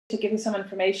to give you some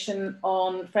information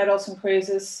on Fred Olsen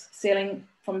Cruises sailing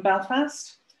from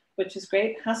Belfast, which is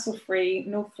great, hassle-free,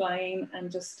 no flying,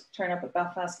 and just turn up at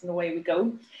Belfast and away we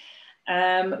go.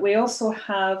 We also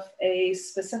have a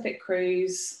specific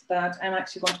cruise that I'm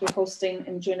actually going to be hosting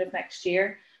in June of next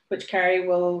year, which Kerry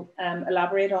will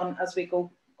elaborate on as we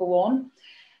go on.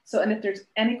 So, and if there's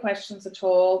any questions at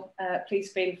all,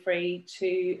 please feel free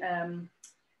to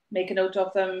make a note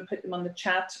of them, put them on the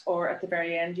chat, or at the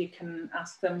very end, you can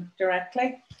ask them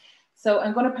directly. So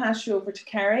I'm going to pass you over to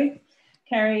Kerry.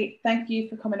 Kerry, thank you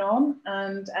for coming on,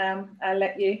 and I'll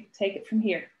let you take it from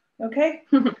here. Okay?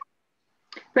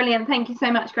 Brilliant. Thank you so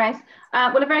much, Grace.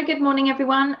 Well, a very good morning,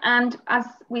 everyone. And as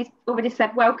we've already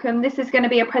said, welcome. This is going to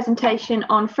be a presentation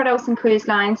on Fred Olsen Cruise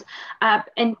Lines,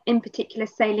 in particular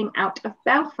sailing out of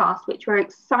Belfast, which we're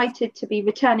excited to be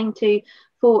returning to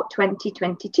for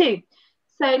 2022.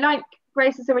 So like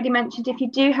Grace has already mentioned, if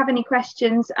you do have any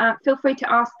questions, feel free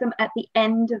to ask them at the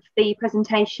end of the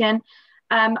presentation.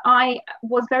 I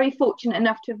was very fortunate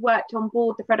enough to have worked on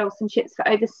board the Fred Olsen ships for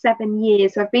over 7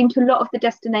 years. So I've been to a lot of the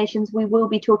destinations we will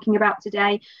be talking about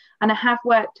today, and I have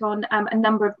worked on a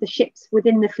number of the ships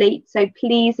within the fleet. So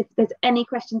please, if there's any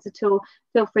questions at all,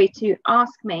 feel free to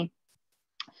ask me.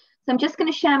 So I'm just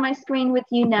going to share my screen with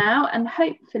you now, and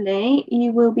hopefully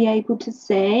you will be able to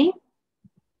see.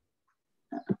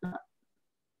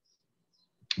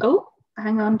 Oh,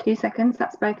 hang on 2 seconds,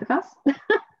 that's both of us.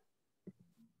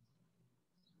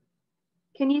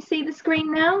 Can you see the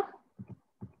screen now?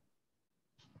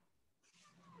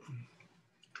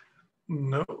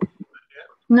 No.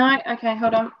 No, okay,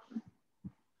 hold on.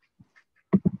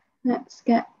 Let's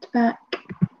get back.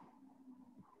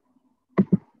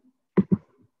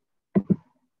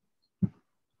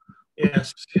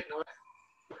 Yes.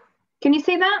 Can you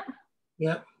see that?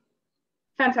 Yeah.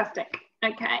 Fantastic.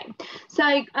 Okay,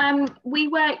 so we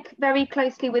work very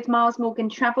closely with Miles Morgan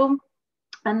Travel,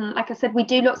 and like I said, we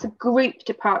do lots of group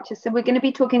departures, so we're going to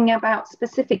be talking about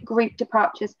specific group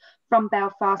departures from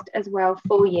Belfast as well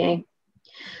for you.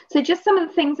 So just some of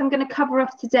the things I'm going to cover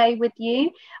off today with you,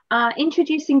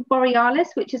 introducing Borealis,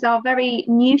 which is our very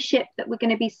new ship that we're going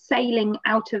to be sailing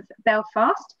out of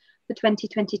Belfast for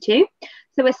 2022.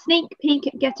 So a sneak peek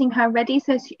at getting her ready.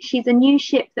 So she's a new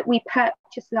ship that we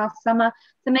purchased last summer.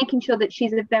 So making sure that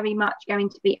she's very much going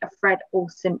to be a Fred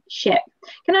Olsen ship.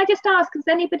 Can I just ask, has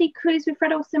anybody cruised with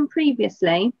Fred Olsen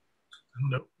previously?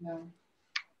 No. No.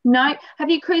 No? Have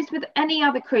you cruised with any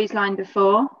other cruise line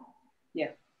before?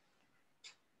 Yeah.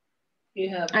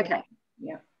 You have. Okay.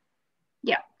 Yeah.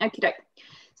 Yeah, okie doke.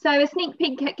 So a sneak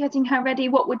peek at getting her ready.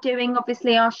 What we're doing,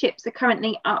 obviously our ships are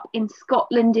currently up in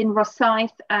Scotland in Rosyth,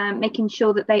 making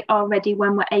sure that they are ready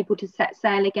when we're able to set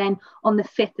sail again on the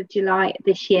 5th of July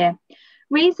this year.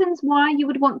 Reasons why you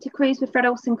would want to cruise with Fred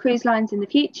Olsen Cruise Lines in the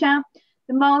future: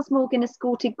 the Miles Morgan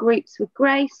escorted groups with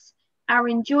Grace, our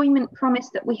enjoyment promise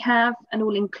that we have, an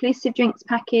all-inclusive drinks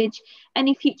package,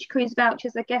 any future cruise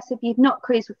vouchers. I guess if you've not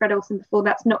cruised with Fred Olsen before,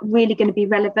 that's not really going to be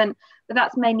relevant, but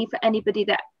that's mainly for anybody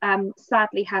that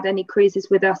sadly had any cruises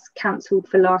with us cancelled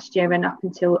for last year and up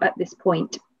until at this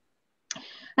point.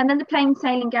 And then the plain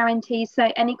sailing guarantees. So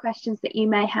any questions that you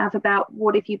may have about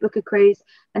what if you book a cruise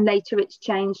and later it's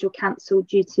changed or cancelled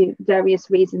due to various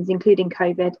reasons, including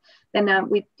COVID, then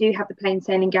we do have the plain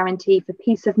sailing guarantee for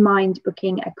peace of mind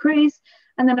booking a cruise.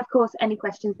 And then, of course, any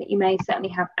questions that you may certainly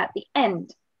have at the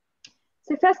end.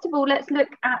 So first of all, let's look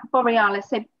at Borealis.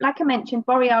 So like I mentioned,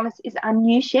 Borealis is our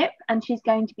new ship, and she's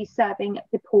going to be serving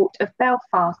the port of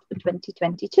Belfast for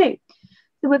 2022.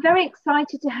 So we're very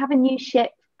excited to have a new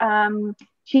ship.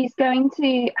 She's going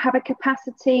to have a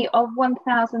capacity of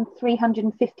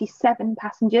 1,357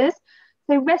 passengers.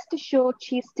 So rest assured,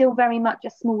 she's still very much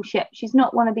a small ship. She's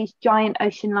not one of these giant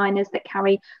ocean liners that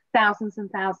carry thousands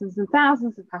and thousands and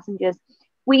thousands of passengers.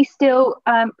 We still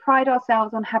pride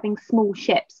ourselves on having small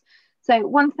ships. So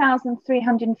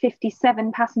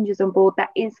 1,357 passengers on board, that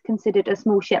is considered a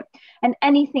small ship. And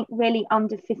anything really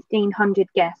under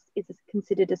 1,500 guests is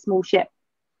considered a small ship.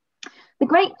 The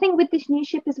great thing with this new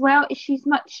ship as well is she's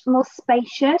much more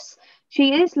spacious.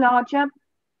 She is larger,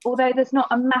 although there's not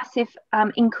a massive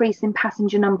increase in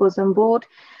passenger numbers on board.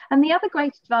 And the other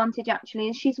great advantage actually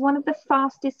is she's one of the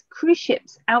fastest cruise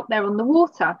ships out there on the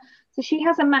water. So she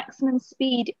has a maximum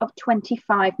speed of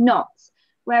 25 knots.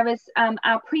 Whereas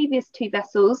our previous two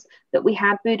vessels that we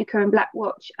had, Boudica and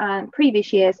Blackwatch,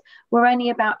 previous years, were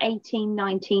only about 18,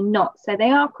 19 knots. So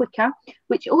they are quicker,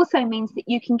 which also means that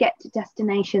you can get to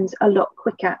destinations a lot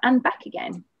quicker and back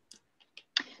again.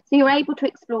 So you're able to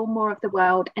explore more of the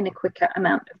world in a quicker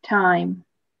amount of time.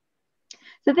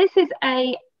 So this is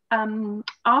a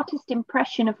artist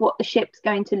impression of what the ship's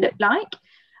going to look like.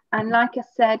 And like I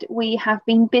said, we have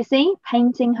been busy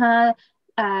painting her,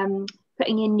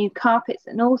 putting in new carpets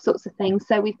and all sorts of things.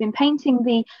 So we've been painting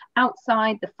the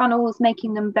outside, the funnels,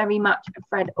 making them very much a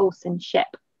Fred Olsen ship.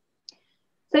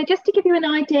 So just to give you an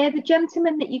idea, the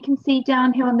gentleman that you can see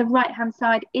down here on the right-hand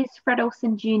side is Fred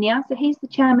Olsen Jr. So he's the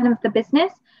chairman of the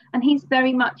business, and he's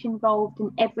very much involved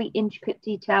in every intricate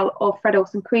detail of Fred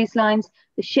Olsen Cruise Lines,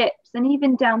 the ships, and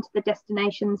even down to the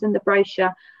destinations and the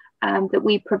brochure that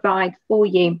we provide for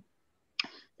you.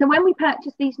 So when we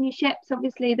purchased these new ships,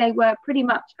 obviously they were pretty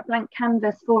much a blank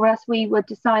canvas for us. We were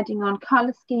deciding on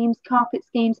colour schemes, carpet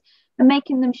schemes, and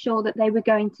making them sure that they were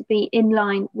going to be in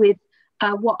line with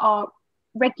what our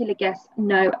regular guests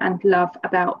know and love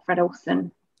about Fred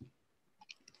Olsen.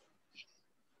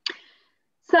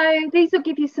 So these will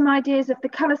give you some ideas of the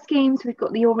colour schemes. We've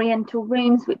got the Oriental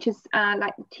rooms, which is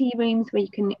like the tea rooms where you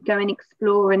can go and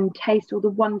explore and taste all the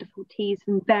wonderful teas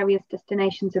from various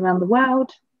destinations around the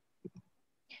world.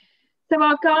 So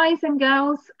our guys and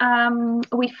girls,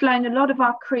 we've flown a lot of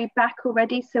our crew back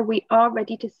already, so we are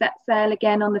ready to set sail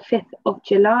again on the 5th of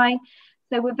July.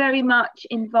 So we're very much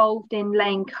involved in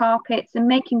laying carpets and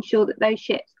making sure that those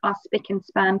ships are spick and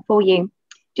span for you.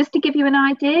 Just to give you an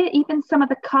idea, even some of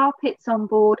the carpets on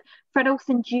board, Fred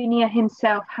Olsen Jr.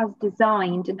 himself has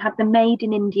designed and had them made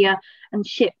in India and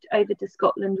shipped over to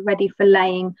Scotland ready for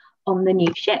laying on the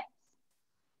new ships.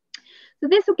 So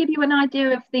this will give you an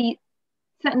idea of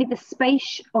certainly the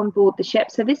space on board the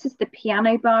ship. So this is the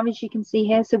piano bar, as you can see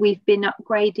here. So we've been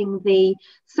upgrading the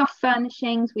soft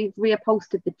furnishings, we've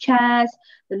reupholstered the chairs,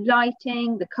 the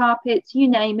lighting, the carpets, you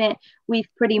name it, we've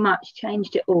pretty much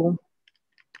changed it all.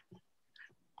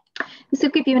 This will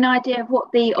give you an idea of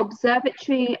what the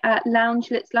observatory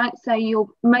lounge looks like. So you'll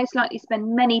most likely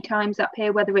spend many times up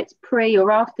here, whether it's pre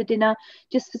or after dinner,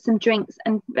 just for some drinks,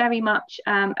 and very much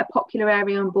a popular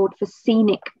area on board for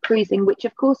scenic cruising, which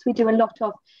of course we do a lot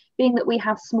of. Being that we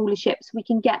have smaller ships, we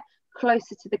can get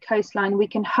closer to the coastline, we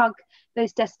can hug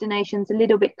those destinations a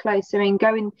little bit closer and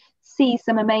go and see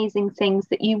some amazing things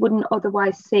that you wouldn't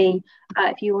otherwise see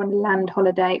if you were on a land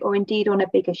holiday or indeed on a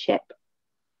bigger ship.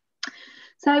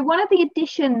 So one of the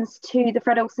additions to the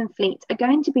Fred Olsen fleet are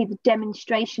going to be the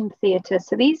demonstration theatre.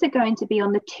 So these are going to be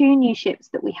on the 2 new ships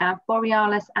that we have,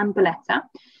 Borealis and Boletta.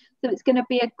 So it's going to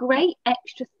be a great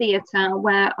extra theatre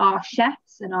where our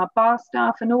chefs and our bar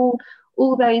staff and all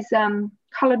those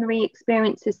culinary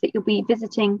experiences that you'll be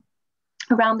visiting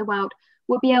around the world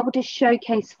will be able to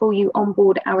showcase for you on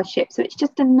board our ship. So it's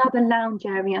just another lounge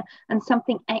area and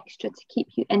something extra to keep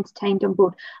you entertained on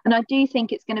board. And I do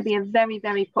think it's going to be a very,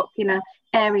 very popular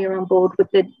area on board,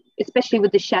 especially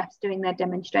with the chefs doing their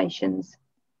demonstrations.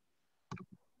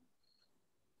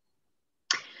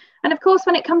 And of course,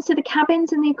 when it comes to the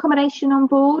cabins and the accommodation on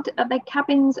board, the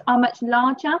cabins are much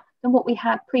larger than what we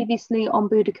had previously on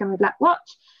Boudica and Black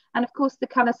Watch. And of course, the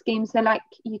colour schemes, so like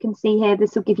you can see here,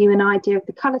 this will give you an idea of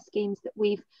the colour schemes that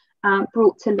we've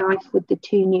brought to life with the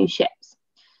 2 new ships.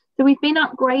 So we've been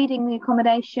upgrading the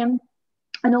accommodation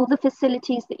and all the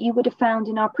facilities that you would have found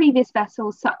in our previous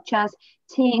vessels, such as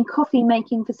tea and coffee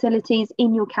making facilities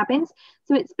in your cabins.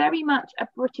 So it's very much a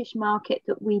British market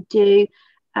that we do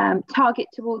target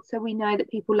towards. So we know that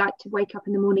people like to wake up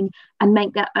in the morning and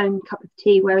make their own cup of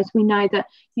tea, whereas we know that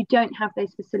you don't have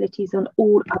those facilities on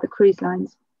all other cruise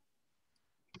lines.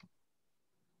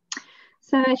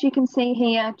 So as you can see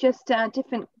here, just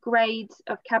different grades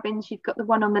of cabins. You've got the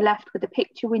one on the left with a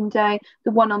picture window.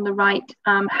 The one on the right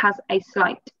has a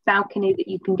slight balcony that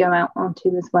you can go out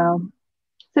onto as well.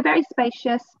 So very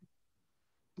spacious.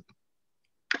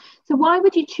 So why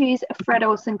would you choose a Fred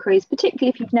Olsen cruise, particularly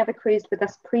if you've never cruised with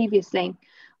us previously?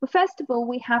 Well, first of all,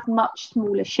 we have much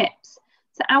smaller ships.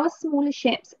 So our smaller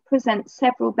ships present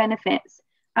several benefits.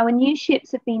 Our new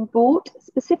ships have been bought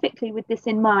specifically with this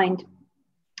in mind.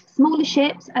 Smaller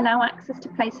ships allow access to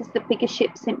places that bigger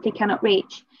ships simply cannot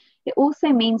reach. It also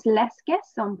means less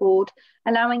guests on board,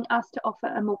 allowing us to offer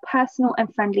a more personal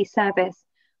and friendly service.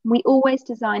 We always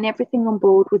design everything on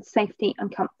board with safety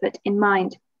and comfort in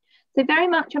mind. So very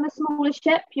much on a smaller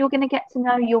ship, you're going to get to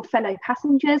know your fellow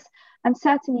passengers, and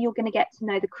certainly you're going to get to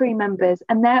know the crew members,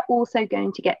 and they're also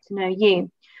going to get to know you.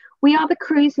 We are the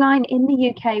cruise line in the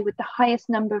UK with the highest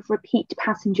number of repeat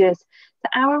passengers. So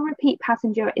our repeat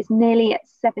passenger is nearly at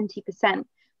 70%.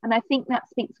 And I think that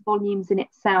speaks volumes in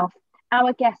itself.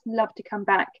 Our guests love to come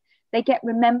back. They get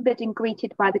remembered and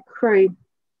greeted by the crew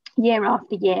year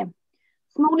after year.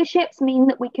 Smaller ships mean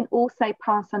that we can also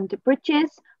pass under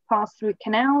bridges, pass through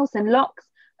canals and locks,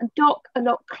 and dock a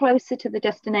lot closer to the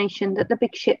destination that the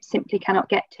big ships simply cannot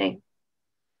get to.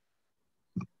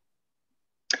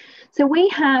 So we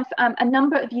have a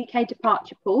number of UK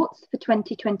departure ports for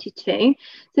 2022.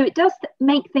 So it does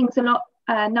make things a lot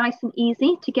nice and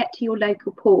easy to get to your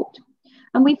local port.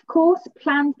 And we've of course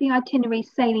planned the itinerary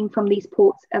sailing from these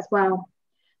ports as well.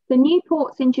 The new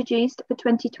ports introduced for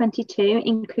 2022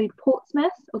 include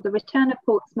Portsmouth, or the return of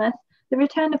Portsmouth, the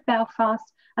return of Belfast,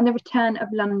 and the return of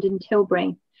London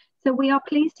Tilbury. So we are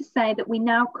pleased to say that we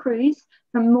now cruise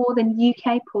from more than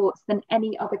UK ports than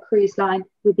any other cruise line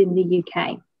within the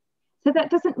UK. So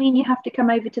that doesn't mean you have to come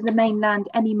over to the mainland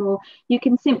anymore. You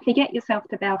can simply get yourself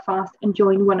to Belfast and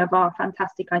join one of our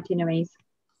fantastic itineraries.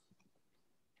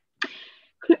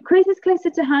 Cruises closer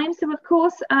to home. So of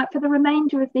course, for the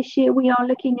remainder of this year, we are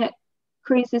looking at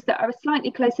cruises that are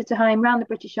slightly closer to home, around the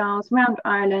British Isles, around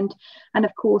Ireland, and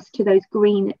of course to those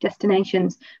green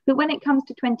destinations. But when it comes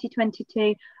to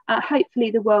 2022,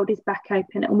 hopefully the world is back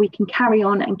open and we can carry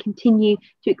on and continue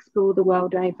to explore the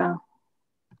world over.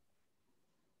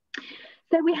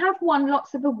 So we have won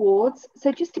lots of awards.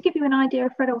 So just to give you an idea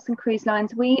of Fred Olsen Cruise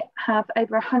Lines, we have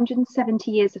over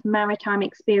 170 years of maritime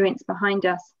experience behind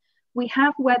us. We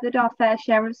have weathered our fair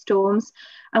share of storms,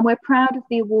 and we're proud of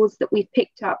the awards that we've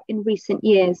picked up in recent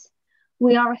years.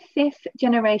 We are a fifth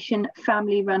generation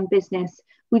family run business.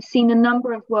 We've seen a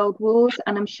number of world wars,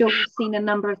 and I'm sure we've seen a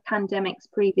number of pandemics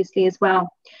previously as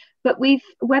well. But we've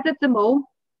weathered them all,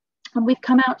 and we've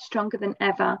come out stronger than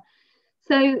ever.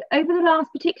 So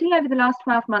particularly over the last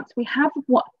 12 months, we have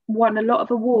won a lot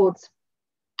of awards,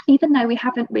 even though we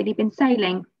haven't really been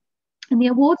sailing. And the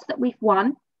awards that we've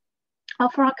won are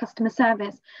for our customer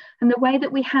service and the way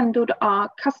that we handled our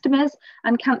customers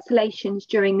and cancellations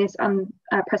during this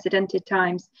unprecedented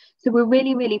times. So we're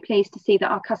really, really pleased to see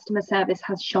that our customer service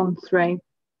has shone through.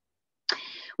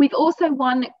 We've also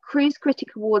won Cruise Critic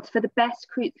Awards for the best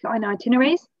cruise line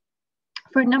itineraries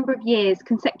for a number of years,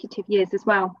 consecutive years as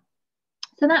well.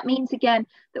 So that means again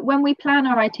that when we plan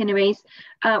our itineraries,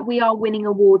 we are winning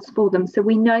awards for them. So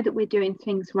we know that we're doing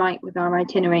things right with our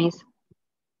itineraries.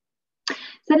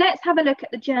 So let's have a look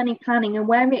at the journey planning and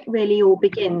where it really all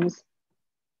begins.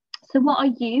 So what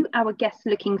are you, our guests,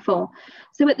 looking for?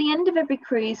 So at the end of every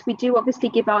cruise, we do obviously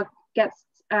give our guests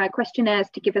questionnaires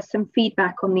to give us some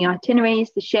feedback on the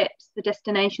itineraries, the ships, the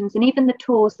destinations, and even the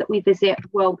tours that we visit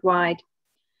worldwide.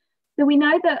 So we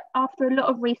know that after a lot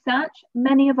of research,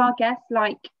 many of our guests,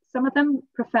 some of them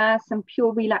prefer some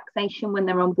pure relaxation when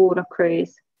they're on board a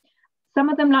cruise. Some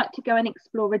of them like to go and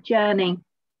explore a journey,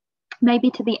 maybe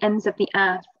to the ends of the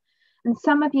earth. And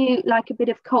some of you like a bit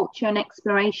of culture and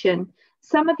exploration.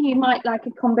 Some of you might like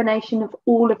a combination of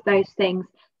all of those things.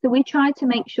 So we try to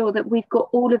make sure that we've got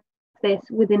all of this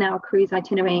within our cruise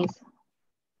itineraries.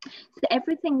 So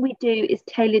everything we do is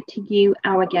tailored to you,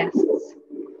 our guests.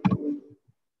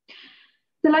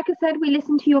 So like I said, we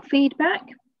listen to your feedback.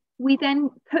 We then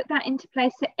put that into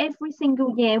place. So every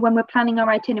single year when we're planning our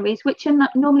itineraries, which are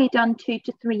normally done 2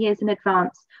 to 3 years in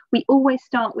advance, we always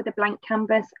start with a blank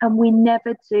canvas, and we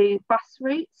never do bus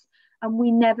routes, and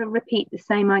we never repeat the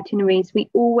same itineraries.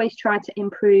 We always try to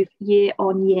improve year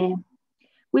on year.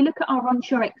 We look at our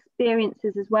onshore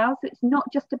experiences as well. So it's not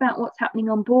just about what's happening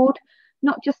on board,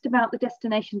 not just about the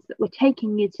destinations that we're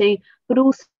taking you to, but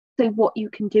also what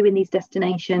you can do in these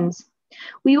destinations.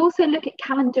 We also look at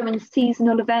calendar and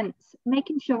seasonal events,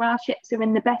 making sure our ships are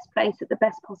in the best place at the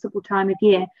best possible time of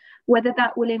year, whether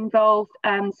that will involve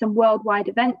some worldwide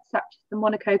events such as the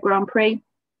Monaco Grand Prix,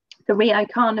 the Rio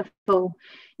Carnival,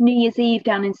 New Year's Eve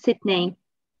down in Sydney,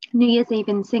 New Year's Eve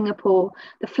in Singapore,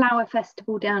 the Flower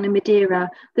Festival down in Madeira,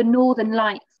 the Northern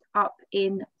Lights up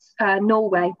in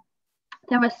Norway.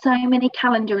 There are so many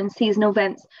calendar and seasonal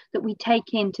events that we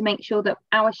take in to make sure that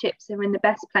our ships are in the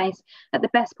best place at the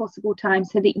best possible time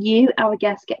so that you, our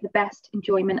guests, get the best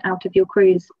enjoyment out of your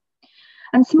cruise.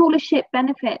 And smaller ship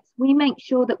benefits, we make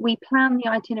sure that we plan the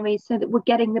itineraries so that we're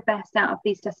getting the best out of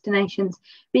these destinations.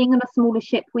 Being on a smaller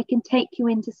ship, we can take you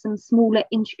into some smaller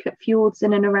intricate fjords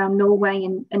in and around Norway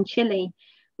and Chile.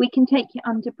 We can take you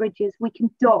under bridges. We can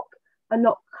dock a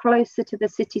lot closer to the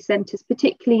city centres,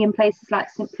 particularly in places like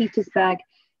St. Petersburg.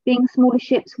 Being smaller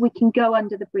ships, we can go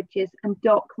under the bridges and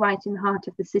dock right in the heart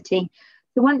of the city.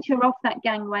 So once you're off that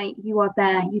gangway, you are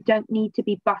there. You don't need to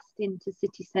be bussed into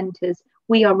city centres.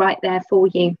 We are right there for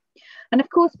you. And of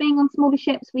course, being on smaller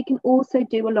ships, we can also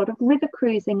do a lot of river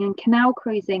cruising and canal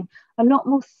cruising, a lot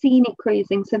more scenic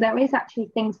cruising. So there is actually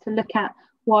things to look at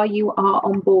while you are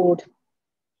on board.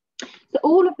 So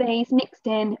all of these mixed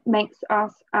in makes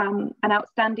us an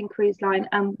outstanding cruise line,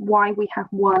 and why we have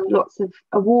won lots of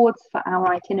awards for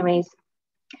our itineraries.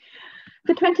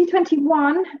 For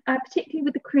 2021, particularly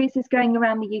with the cruises going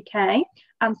around the UK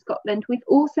and Scotland, we've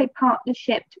also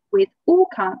partnershiped with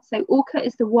Orca. So Orca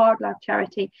is the wildlife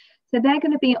charity. So they're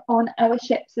going to be on our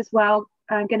ships as well,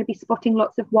 going to be spotting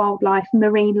lots of wildlife,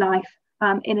 marine life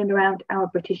in and around our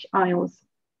British Isles.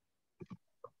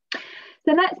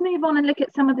 So let's move on and look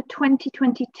at some of the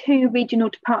 2022 regional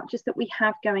departures that we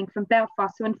have going from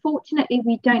Belfast. So unfortunately,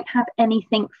 we don't have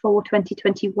anything for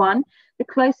 2021. The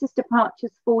closest departures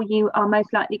for you are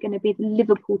most likely going to be the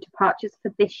Liverpool departures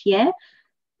for this year.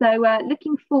 So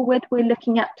looking forward, we're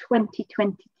looking at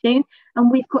 2022,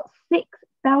 and we've got 6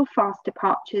 Belfast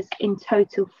departures in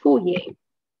total for you.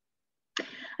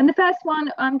 And the first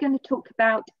one I'm going to talk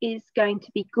about is going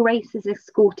to be Grace's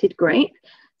Escorted group.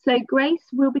 So Grace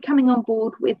will be coming on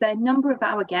board with a number of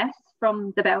our guests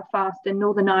from the Belfast and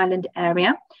Northern Ireland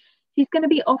area. She's going to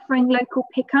be offering local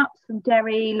pickups from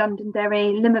Derry,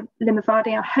 Londonderry,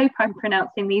 Limavady, I hope I'm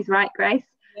pronouncing these right, Grace,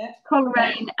 yeah.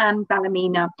 Coleraine and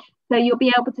Ballymena. So you'll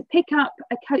be able to pick up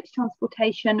a coach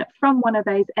transportation from one of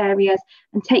those areas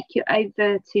and take you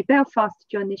over to Belfast to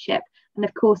join the ship. And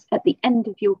of course, at the end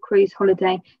of your cruise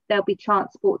holiday, there'll be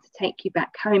transport to take you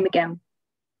back home again.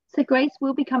 So Grace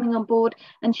will be coming on board,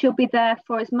 and she'll be there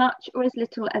for as much or as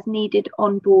little as needed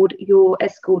on board your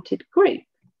Escorted group.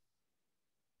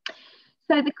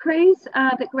 So the cruise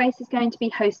that Grace is going to be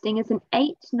hosting is an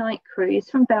 8-night cruise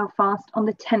from Belfast on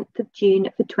the 10th of June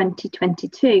for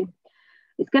 2022.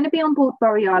 It's going to be on board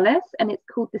Borealis, and it's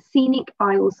called the Scenic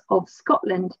Isles of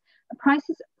Scotland. The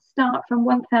prices start from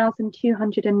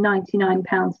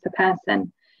 £1,299 per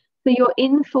person. So you're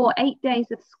in for 8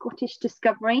 days of Scottish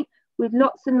discovery, with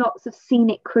lots and lots of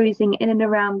scenic cruising in and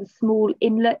around the small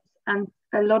inlets and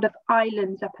a lot of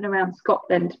islands up and around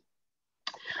Scotland.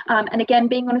 And again,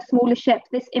 being on a smaller ship,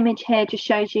 this image here just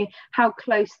shows you how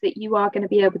close that you are going to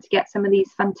be able to get some of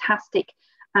these fantastic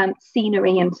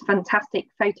scenery and fantastic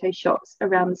photo shots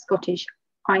around the Scottish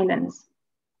Islands.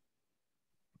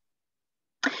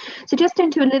 So just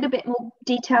into a little bit more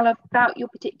detail about your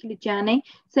particular journey.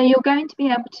 So you're going to be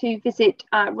able to visit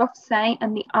Rothesay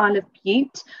and the Isle of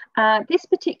Bute. This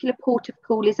particular port of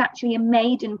call is actually a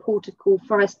maiden port of call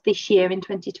for us this year in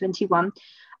 2021.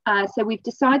 So we've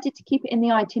decided to keep it in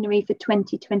the itinerary for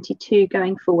 2022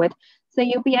 going forward. So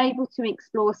you'll be able to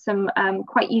explore some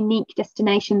quite unique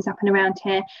destinations up and around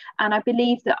here. And I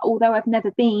believe that, although I've never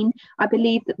been, I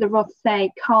believe that the Rothesay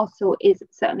Castle is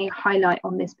certainly a highlight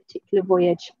on this particular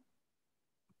voyage.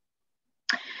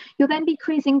 You'll then be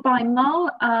cruising by Mull,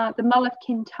 the Mull of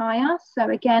Kintyre. So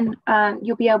again,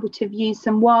 you'll be able to view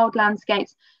some wild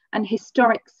landscapes and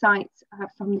historic sites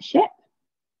from the ship.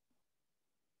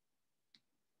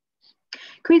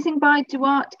 Cruising by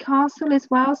Duart Castle as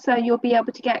well, so you'll be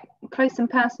able to get close and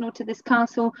personal to this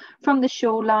castle from the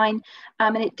shoreline,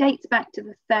 and it dates back to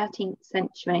the 13th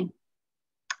century.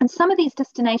 And some of these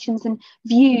destinations and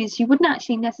views you wouldn't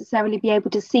actually necessarily be able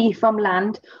to see from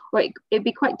land, or it'd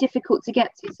be quite difficult to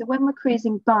get to. So when we're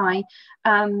cruising by,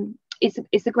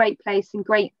 it's a great place and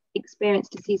great experience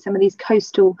to see some of these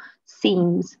coastal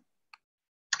scenes.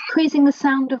 Cruising the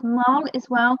Sound of Mull as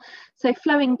well. So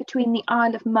flowing between the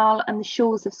Isle of Mull and the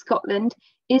shores of Scotland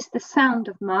is the Sound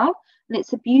of Mull, and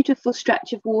it's a beautiful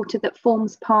stretch of water that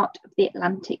forms part of the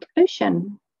Atlantic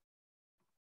Ocean.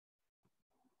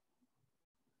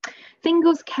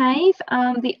 Fingal's Cave,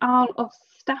 the Isle of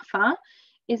Staffa,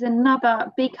 is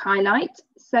another big highlight.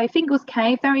 So Fingal's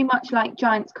Cave, very much like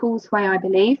Giant's Causeway, I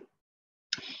believe,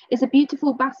 is a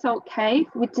beautiful basalt cave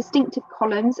with distinctive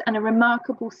columns and a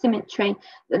remarkable symmetry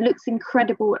that looks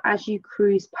incredible as you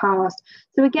cruise past.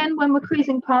 So again, when we're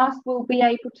cruising past, we'll be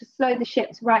able to slow the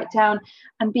ships right down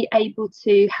and be able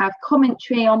to have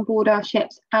commentary on board our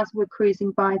ships as we're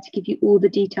cruising by to give you all the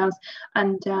details,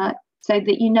 and so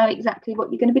that you know exactly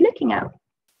what you're going to be looking at.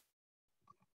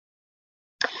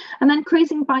 And then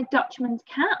cruising by Dutchman's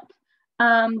Cap,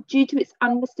 due to its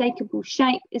unmistakable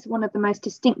shape, is one of the most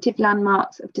distinctive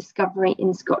landmarks of discovery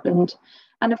in Scotland.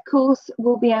 And of course,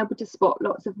 we'll be able to spot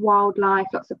lots of wildlife,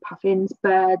 lots of puffins,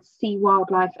 birds, sea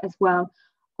wildlife as well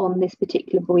on this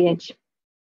particular voyage.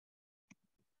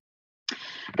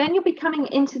 Then you'll be coming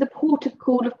into the port of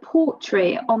call of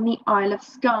Portree on the Isle of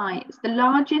Skye. It's the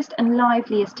largest and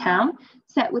liveliest town,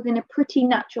 set within a pretty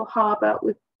natural harbour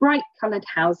with bright coloured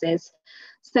houses.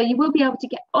 So you will be able to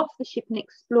get off the ship and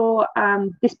explore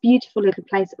this beautiful little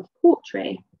place of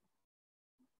Portree.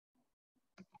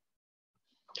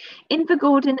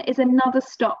 Invergordon is another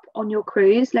stop on your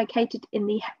cruise, located in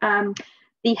the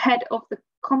head of the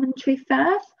Commentary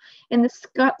Firth in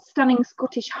the stunning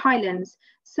Scottish Highlands.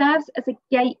 Serves as a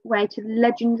gateway to the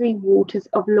legendary waters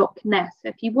of Loch Ness. So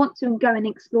if you want to go and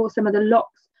explore some of the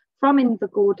lochs from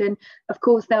Invergordon, of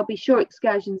course, there'll be shore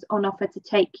excursions on offer to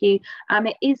take you.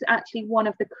 It is actually one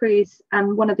of the cruise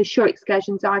and one of the shore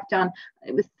excursions I've done.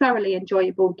 It was thoroughly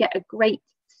enjoyable. Get a great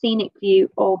scenic view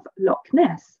of Loch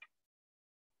Ness.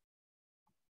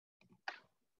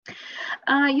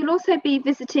 You'll also be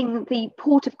visiting the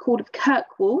port of call of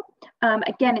Kirkwall.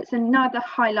 Again, it's another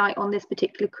highlight on this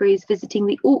particular cruise, visiting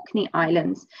the Orkney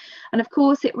Islands. And of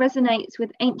course, it resonates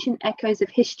with ancient echoes of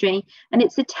history, and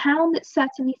it's a town that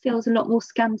certainly feels a lot more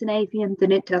Scandinavian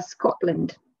than it does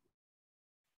Scotland.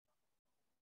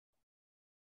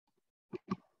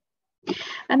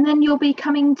 And then you'll be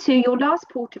coming to your last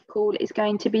port of call is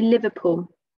going to be Liverpool,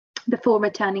 before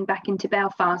returning back into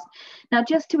Belfast. Now,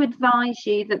 just to advise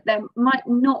you that there might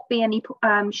not be any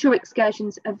shore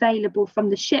excursions available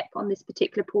from the ship on this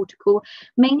particular port of call,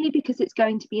 mainly because it's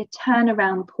going to be a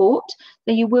turnaround port.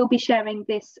 So you will be sharing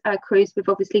this cruise with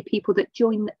obviously people that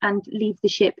join and leave the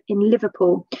ship in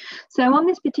Liverpool. So on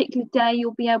this particular day,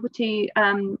 you'll be able to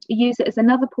use it as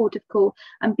another port of call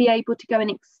and be able to go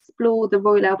and explore the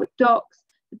Royal Albert Docks,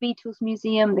 the Beatles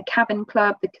Museum, the Cabin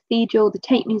Club, the Cathedral, the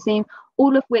Tate Museum,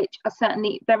 all of which are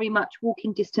certainly very much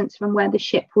walking distance from where the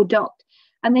ship will dock.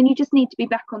 And then you just need to be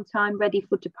back on time, ready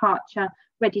for departure,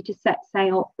 ready to set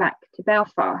sail back to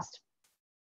Belfast.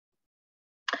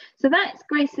 So that's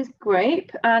Grace's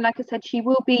group. Like I said, she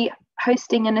will be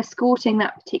hosting and escorting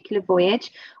that particular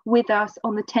voyage with us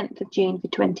on the 10th of June for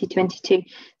 2022.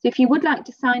 So if you would like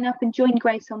to sign up and join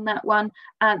Grace on that one,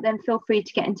 then feel free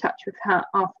to get in touch with her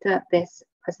after this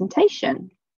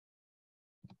presentation.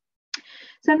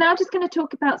 So now just going to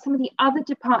talk about some of the other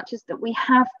departures that we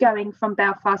have going from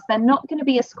Belfast. They're not going to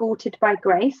be escorted by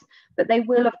Grace, but they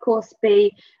will of course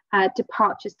be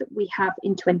departures that we have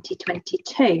in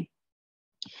 2022.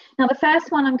 Now, the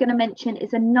first one I'm going to mention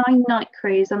is a 9-night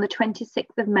cruise on the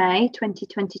 26th of May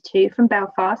 2022 from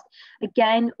Belfast,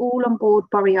 again all on board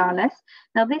Borealis.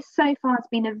 Now, this so far has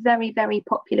been a very, very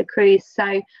popular cruise,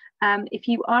 so if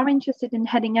you are interested in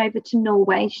heading over to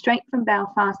Norway straight from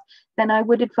Belfast, then I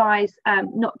would advise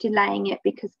not delaying it,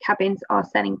 because cabins are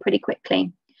selling pretty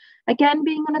quickly. Again,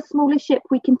 being on a smaller ship,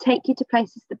 we can take you to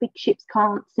places the big ships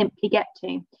can't simply get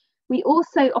to. We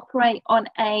also operate on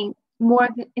a more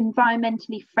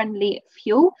environmentally friendly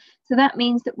fuel, so that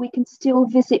means that we can still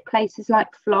visit places like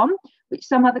Flom, which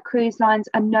some other cruise lines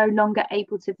are no longer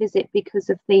able to visit because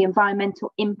of the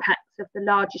environmental impacts of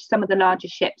some of the larger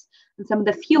ships and some of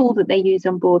the fuel that they use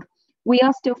on board. We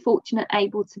are still fortunate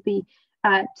able to be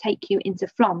take you into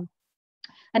Flom,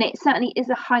 and it certainly is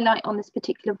a highlight on this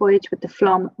particular voyage with the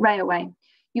Flom Railway.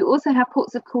 You also have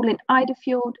ports of call in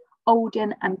Idefjord,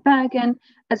 Olden and Bergen,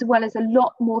 as well as a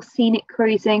lot more scenic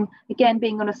cruising. Again,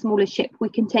 being on a smaller ship, we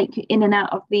can take you in and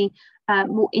out of the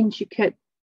more intricate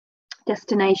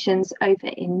destinations over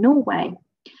in Norway.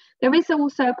 There is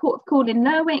also a port of call in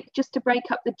Lerwick, just to break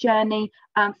up the journey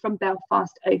from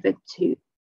Belfast over to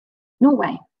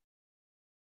Norway.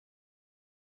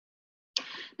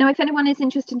 Now, if anyone is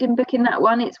interested in booking that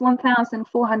one, it's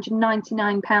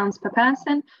 £1,499 per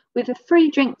person with a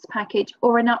free drinks package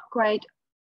or an upgrade,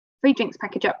 free drinks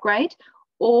package upgrade,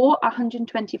 or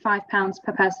 £125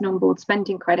 per person on board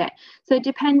spending credit. So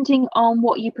depending on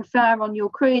what you prefer on your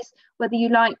cruise, whether you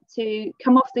like to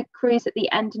come off the cruise at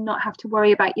the end and not have to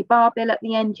worry about your bar bill at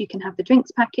the end, you can have the drinks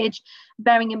package,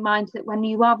 bearing in mind that when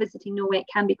you are visiting Norway, it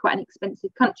can be quite an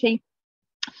expensive country.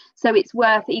 So it's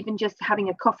worth even just having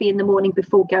a coffee in the morning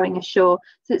before going ashore.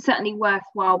 So it's certainly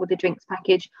worthwhile with the drinks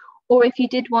package. Or if you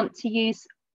did want to use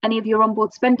any of your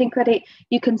onboard spending credit,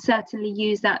 you can certainly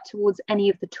use that towards any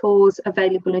of the tours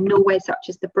available in Norway, such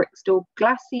as the Briksdal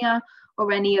Glacier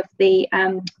or any of the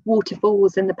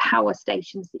waterfalls and the power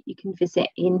stations that you can visit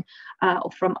in or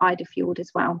from Idefjord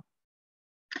as well.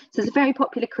 So it's a very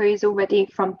popular cruise already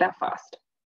from Belfast.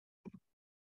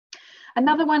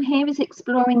 Another one here is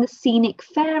exploring the scenic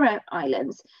Faroe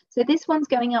Islands. So this one's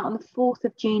going out on the 4th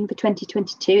of June for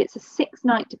 2022. It's a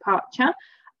 6-night departure,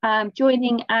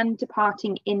 joining and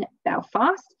departing in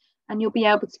Belfast, and you'll be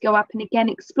able to go up and again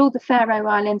explore the Faroe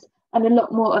Islands and a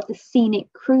lot more of the scenic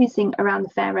cruising around the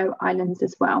Faroe Islands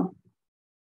as well.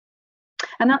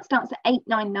 And that starts at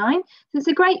 £899. So it's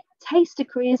a great taster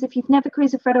cruise. If you've never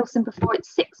cruised with Fred Olsen before,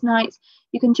 it's 6 nights.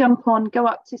 You can jump on, go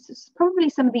up to probably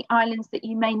some of the islands that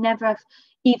you may never have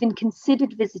even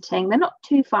considered visiting. They're not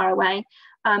too far away.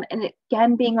 And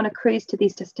again, being on a cruise to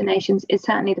these destinations is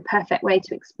certainly the perfect way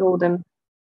to explore them.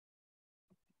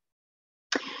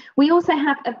 We also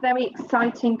have a very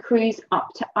exciting cruise up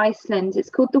to Iceland.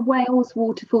 It's called the Whales,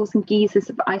 Waterfalls and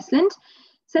Geysers of Iceland,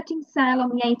 setting sail on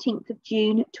the 18th of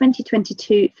June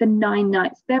 2022 for 9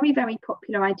 nights. Very, very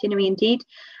popular itinerary indeed.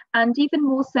 And even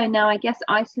more so now, I guess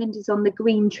Iceland is on the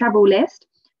green travel list,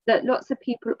 that lots of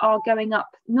people are going up,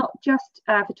 not just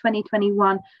for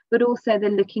 2021, but also they're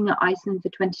looking at Iceland for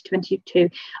 2022.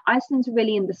 Iceland's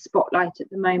really in the spotlight at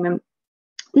the moment.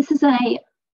 This is a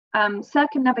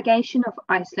circumnavigation of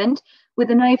Iceland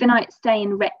with an overnight stay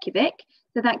in Reykjavik.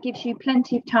 So that gives you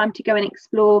plenty of time to go and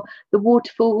explore the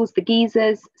waterfalls, the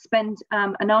geysers, spend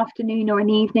an afternoon or an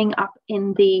evening up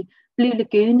in the Blue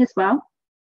Lagoon as well.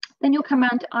 Then you'll come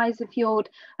round to Isafjord,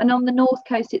 and on the north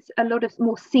coast, it's a lot of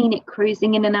more scenic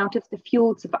cruising in and out of the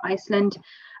fjords of Iceland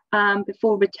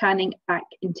before returning back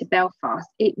into Belfast.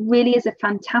 It really is a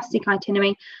fantastic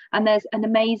itinerary, and there's an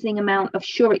amazing amount of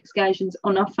shore excursions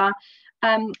on offer.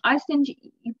 Iceland,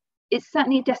 it's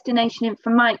certainly a destination,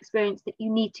 from my experience, that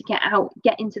you need to get out,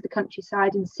 get into the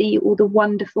countryside and see all the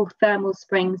wonderful thermal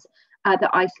springs that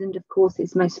Iceland, of course,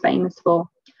 is most famous for.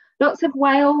 Lots of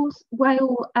whale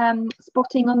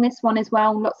spotting on this one as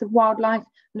well, lots of wildlife,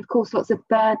 and of course lots of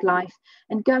bird life.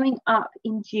 And going up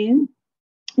in June,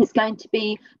 it's going to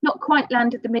be not quite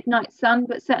land of the midnight sun,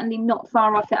 but certainly not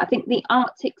far off it. I think the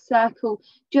Arctic Circle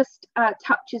just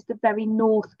touches the very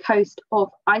north coast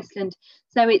of Iceland.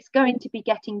 So it's going to be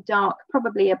getting dark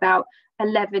probably about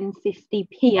 11:50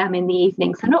 p.m. in the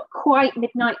evening. So not quite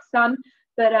midnight sun,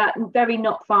 but very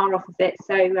not far off of it.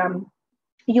 So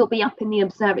you'll be up in the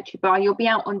observatory bar, you'll be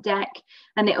out on deck,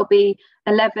 and it'll be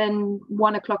 11,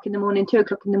 1 o'clock in the morning, 2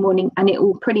 o'clock in the morning, and it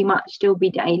will pretty much still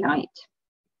be daylight.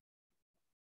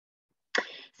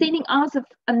 Scenic Isles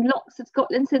and Lochs of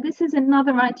Scotland. So this is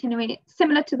another itinerary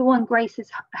similar to the one Grace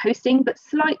is hosting, but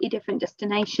slightly different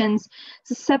destinations.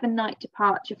 It's a 7-night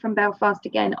departure from Belfast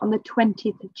again on the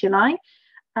 20th of July.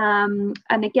 And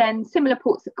again, similar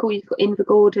ports of call. You've got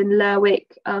Invergordon,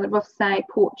 Lerwick, Rothesay,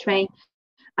 Portree,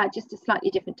 just a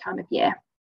slightly different time of year.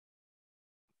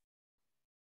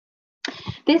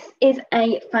 This is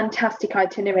a fantastic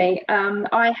itinerary.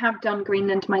 I have done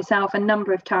Greenland myself a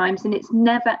number of times, and it's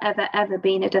never, ever, ever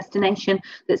been a destination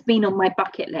that's been on my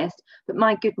bucket list. But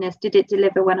my goodness, did it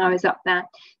deliver when I was up there.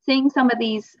 Seeing some of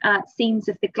these scenes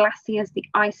of the glaciers, the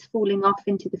ice falling off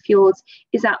into the fjords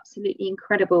is absolutely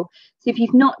incredible. So if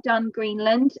you've not done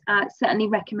Greenland, certainly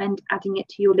recommend adding it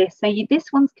to your list. So this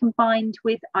one's combined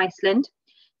with Iceland.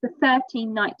 The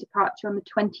 13-night departure on the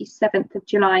 27th of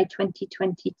July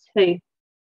 2022.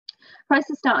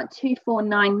 Prices start at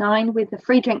 £2,499 with a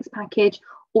free drinks package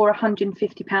or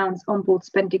 £150 onboard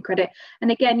spending credit. And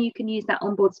again, you can use that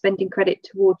onboard spending credit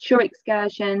towards shore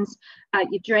excursions,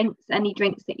 your drinks, any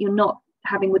drinks that you're not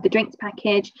having with the drinks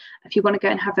package. If you want to go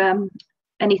and have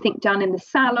anything done in the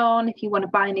salon, if you want to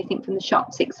buy anything from the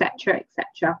shops, etc.,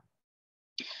 etc.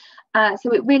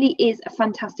 So it really is a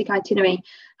fantastic itinerary.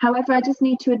 However, I just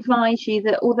need to advise you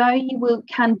that although you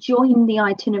can join the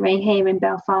itinerary here in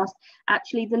Belfast,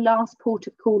 actually the last port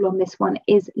of call on this one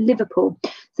is Liverpool.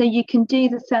 So you can do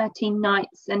the 13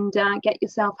 nights and get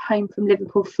yourself home from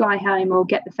Liverpool, fly home, or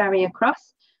get the ferry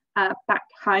across back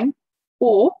home.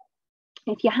 Or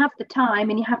if you have the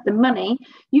time and you have the money,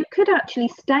 you could actually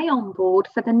stay on board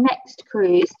for the next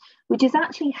cruise, which is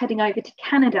actually heading over to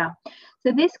Canada.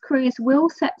 So this cruise will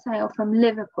set sail from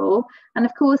Liverpool, and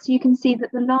of course you can see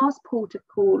that the last port of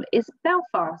call is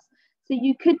Belfast. So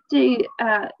you could do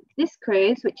this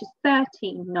cruise, which is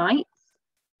 13 nights,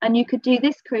 and you could do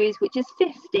this cruise, which is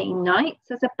 15 nights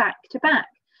as a back-to-back.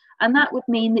 And that would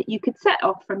mean that you could set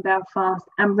off from Belfast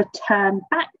and return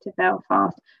back to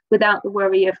Belfast without the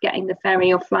worry of getting the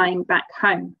ferry or flying back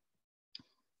home.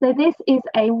 So this is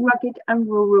a rugged and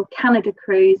rural Canada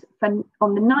cruise on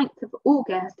the 9th of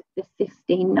August, the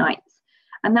 15 nights.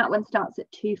 And that one starts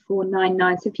at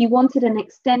 £2,499. So if you wanted an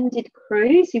extended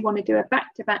cruise, you want to do a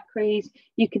back-to-back cruise,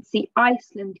 you could see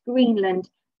Iceland,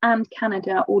 Greenland and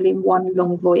Canada all in one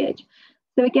long voyage.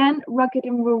 So again, rugged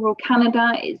and rural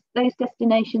Canada is those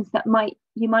destinations that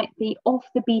you might be off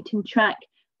the beaten track,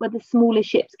 where the smaller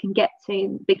ships can get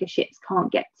to, bigger ships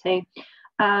can't get to.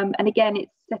 And again,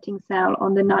 it's setting sail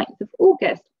on the 9th of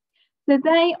August. So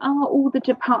they are all the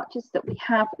departures that we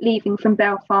have leaving from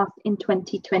Belfast in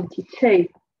 2022.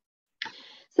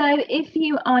 So if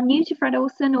you are new to Fred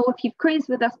Olsen, or if you've cruised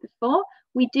with us before,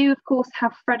 we do of course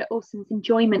have Fred Olsen's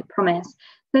enjoyment promise.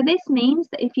 So this means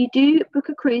that if you do book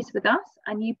a cruise with us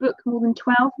and you book more than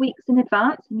 12 weeks in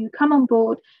advance and you come on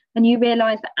board and you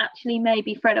realise that actually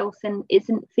maybe Fred Olsen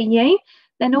isn't for you,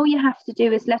 then all you have to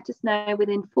do is let us know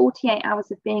within 48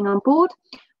 hours of being on board.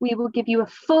 We will give you a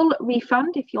full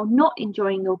refund if you're not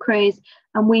enjoying your cruise,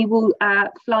 and we will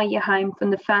fly you home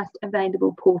from the first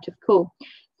available port of call.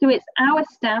 So it's our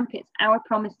stamp, it's our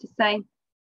promise to say,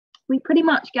 we pretty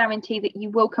much guarantee that you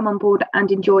will come on board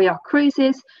and enjoy our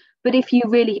cruises. But if you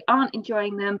really aren't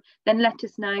enjoying them, then let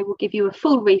us know. We'll give you a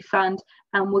full refund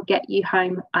and we'll get you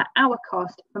home at our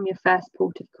cost from your first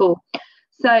port of call.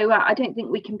 So I don't think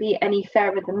we can be any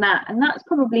fairer than that. And that's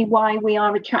probably why we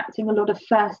are attracting a lot of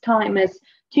first timers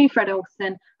to Fred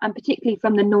Olsen, and particularly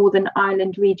from the Northern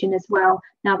Ireland region as well,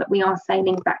 now that we are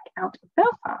sailing back out of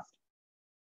Belfast.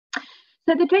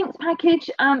 So the drinks package,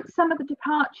 some of the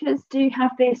departures do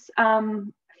have this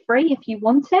free if you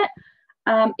want it.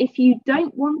 If you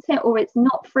don't want it, or it's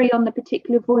not free on the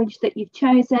particular voyage that you've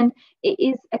chosen, it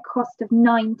is a cost of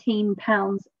 £19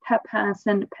 per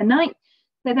person per night.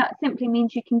 So that simply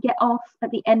means you can get off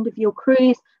at the end of your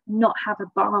cruise, not have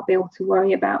a bar bill to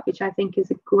worry about, which I think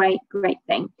is a great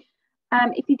thing.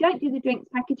 If you don't do the drinks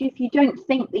package, if you don't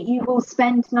think that you will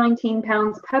spend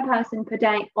 £19 per person per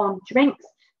day on drinks,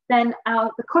 then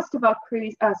the cost of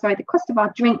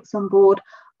our drinks on board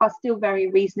are still very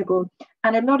reasonable.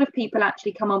 And a lot of people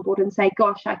actually come on board and say,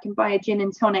 gosh, I can buy a gin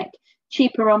and tonic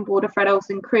cheaper on board a Fred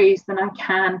Olsen cruise than I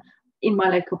can in my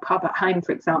local pub at home,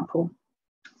 for example.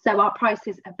 So our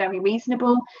prices are very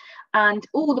reasonable, and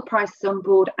all the prices on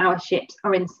board our ships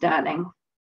are in sterling.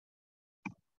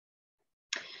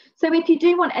 So if you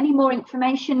do want any more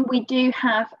information, we do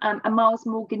have a Miles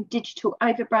Morgan digital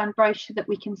overbrand brochure that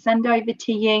we can send over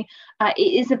to you.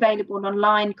 It is available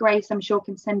online. Grace, I'm sure,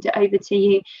 can send it over to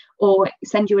you, or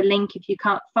send you a link if you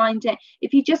can't find it.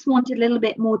 If you just want a little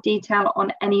bit more detail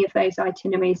on any of those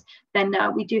itineraries, then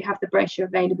we do have the brochure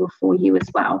available for you as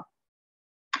well.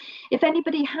 If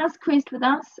anybody has cruised with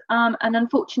us and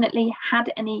unfortunately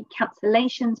had any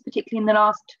cancellations, particularly in the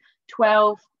last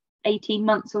 12, 18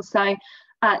 months or so,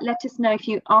 let us know if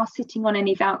you are sitting on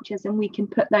any vouchers, and we can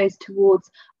put those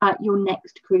towards your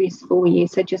next cruise for you.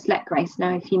 So just let Grace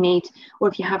know if you need, or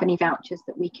if you have any vouchers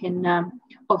that we can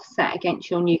offset against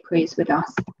your new cruise with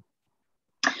us.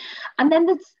 And then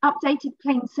there's updated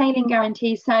plain sailing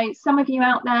guarantee. So some of you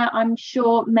out there, I'm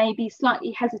sure, may be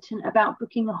slightly hesitant about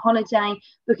booking a holiday,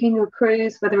 booking a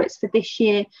cruise, whether it's for this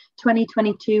year,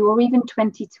 2022, or even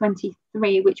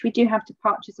 2023, which we do have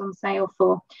departures on sale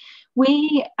for.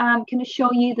 We can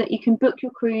assure you that you can book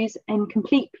your cruise in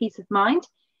complete peace of mind.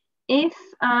 If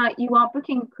you are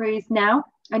booking a cruise now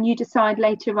and you decide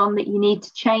later on that you need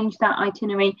to change that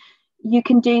itinerary, you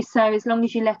can do so as long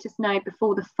as you let us know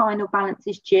before the final balance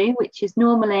is due, which is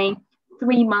normally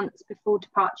 3 months before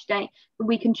departure date. But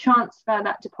we can transfer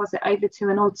that deposit over to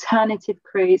an alternative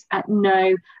cruise at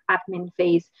no admin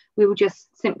fees. We will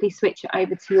just simply switch it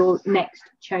over to your next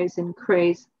chosen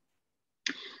cruise.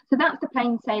 So that's the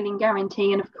plain sailing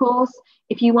guarantee. And of course,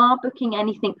 if you are booking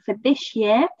anything for this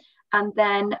year, and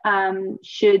then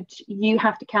should you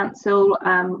have to cancel,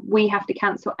 we have to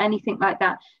cancel, anything like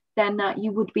that, then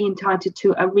you would be entitled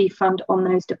to a refund on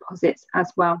those deposits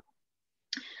as well.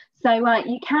 So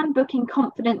you can book in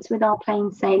confidence with our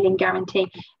plain sailing guarantee.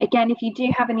 Again, if you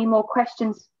do have any more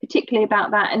questions, particularly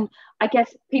about that, and I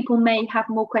guess people may have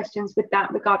more questions with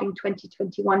that regarding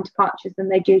 2021 departures than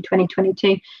they do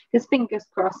 2022, because fingers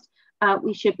crossed,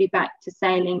 we should be back to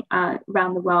sailing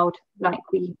around the world like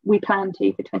we plan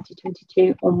to for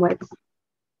 2022 onwards.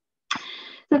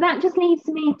 So that just leaves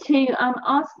me to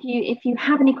ask you, if you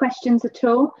have any questions at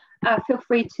all, feel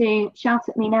free to shout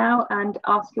at me now and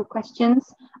ask your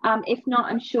questions. If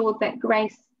not, I'm sure that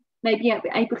Grace may be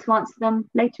able to answer them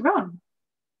later on.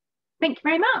 Thank you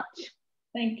very much.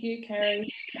 Thank you,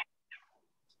 Kerry.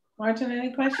 Martin,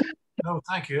 any questions? No,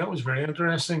 thank you. That was very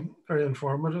interesting, very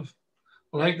informative.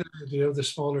 I like the idea of the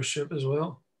smaller ship as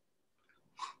well.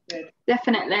 Good.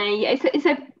 Definitely,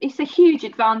 it's a huge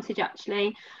advantage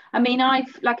actually. I mean,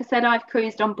 like I said, I've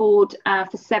cruised on board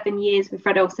for 7 years with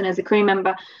Fred Olsen as a crew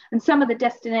member, and some of the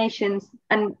destinations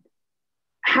and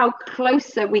how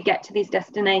closer we get to these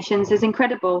destinations is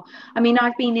incredible. I mean,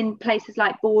 I've been in places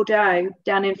like Bordeaux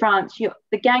down in France.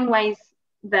 The gangway's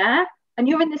there, and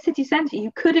you're in the city centre.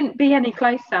 You couldn't be any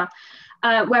closer.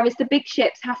 Whereas the big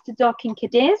ships have to dock in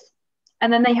Cadiz,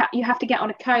 and then you have to get on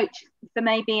a coach for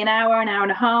maybe an hour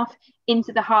and a half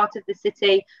into the heart of the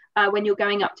city when you're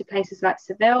going up to places like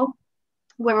Seville.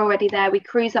 We're already there. We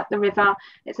cruise up the river.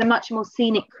 It's a much more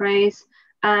scenic cruise,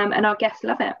 and our guests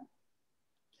love it.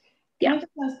 Can I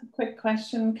just ask a quick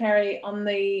question, Kerry, on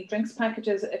the drinks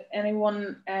packages? If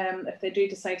anyone, if they do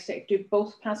decide to take, do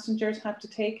both passengers have to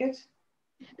take it?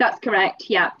 That's correct,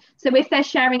 yeah. So if they're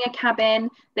sharing a cabin,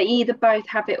 they either both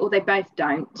have it or they both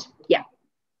don't. Yeah.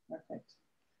 Perfect.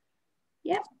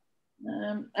 Yeah.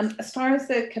 And as far as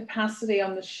the capacity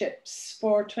on the ships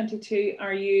for 22,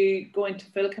 are you going to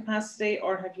full capacity,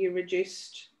 or have you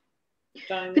reduced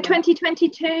down? For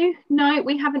 2022, no,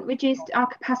 we haven't reduced our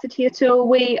capacity at all.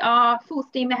 We are full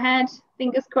steam ahead,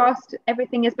 fingers crossed,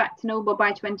 everything is back to normal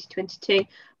by 2022.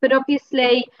 But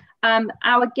obviously,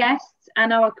 our guests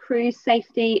and our crew's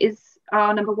safety is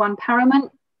our #1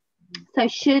 paramount. So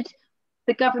should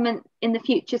the government in the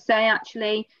future say,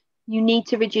 actually, you need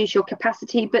to reduce your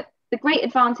capacity. But the great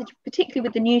advantage, particularly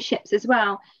with the new ships as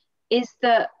well, is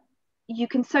that you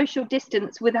can social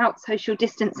distance without social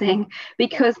distancing,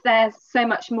 because there's so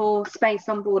much more space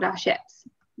on board our ships.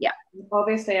 Yeah.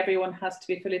 Obviously, everyone has to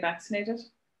be fully vaccinated.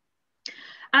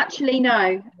 Actually,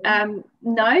 no.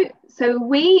 No. So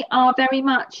we are very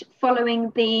much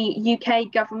following the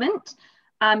UK government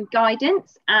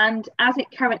guidance, and as it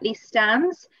currently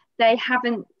stands, they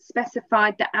haven't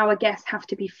specified that our guests have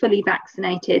to be fully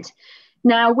vaccinated.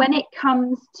 Now, when it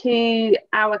comes to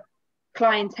our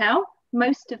clientele,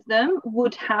 most of them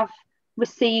would have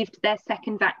received their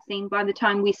second vaccine by the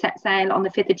time we set sail on the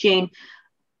 5th of June.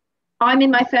 I'm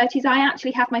in my 30s. I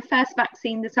actually have my first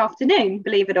vaccine this afternoon,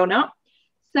 believe it or not.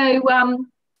 So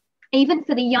even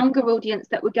for the younger audience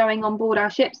that were going on board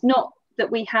our ships, not that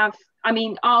we have, I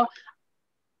mean, our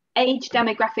age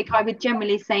demographic, I would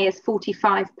generally say, is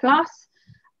 45 plus.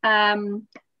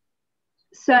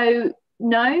 So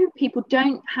no, people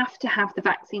don't have to have the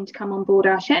vaccine to come on board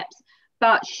our ships.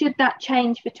 But should that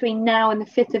change between now and the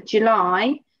 5th of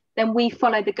July, then we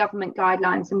follow the government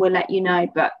guidelines and we'll let you know.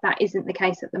 But that isn't the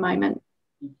case at the moment.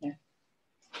 Okay.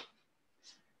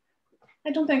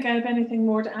 I don't think I have anything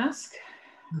more to ask.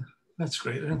 That's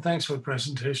great. And thanks for the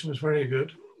presentation. It was very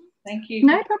good. Thank you.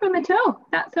 No problem at all.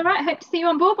 That's all right. Hope to see you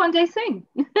on board one day soon.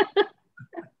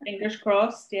 Fingers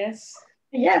crossed, yes.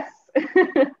 Yes.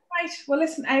 Right. Well,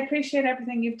 listen, I appreciate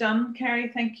everything you've done. Kerry,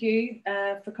 thank you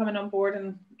for coming on board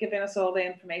and giving us all the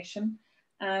information.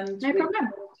 And no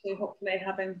problem. To hopefully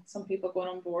having some people going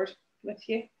on board with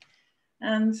you.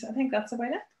 And I think that's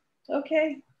about it.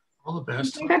 Okay. All the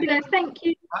best. Fabulous. Thank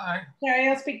you. Bye. Kerry,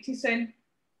 I'll speak to you soon.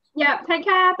 Yeah. Take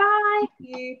care. Bye. Thank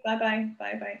you. Bye-bye.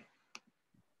 Bye-bye.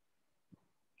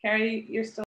 Kerry, you're still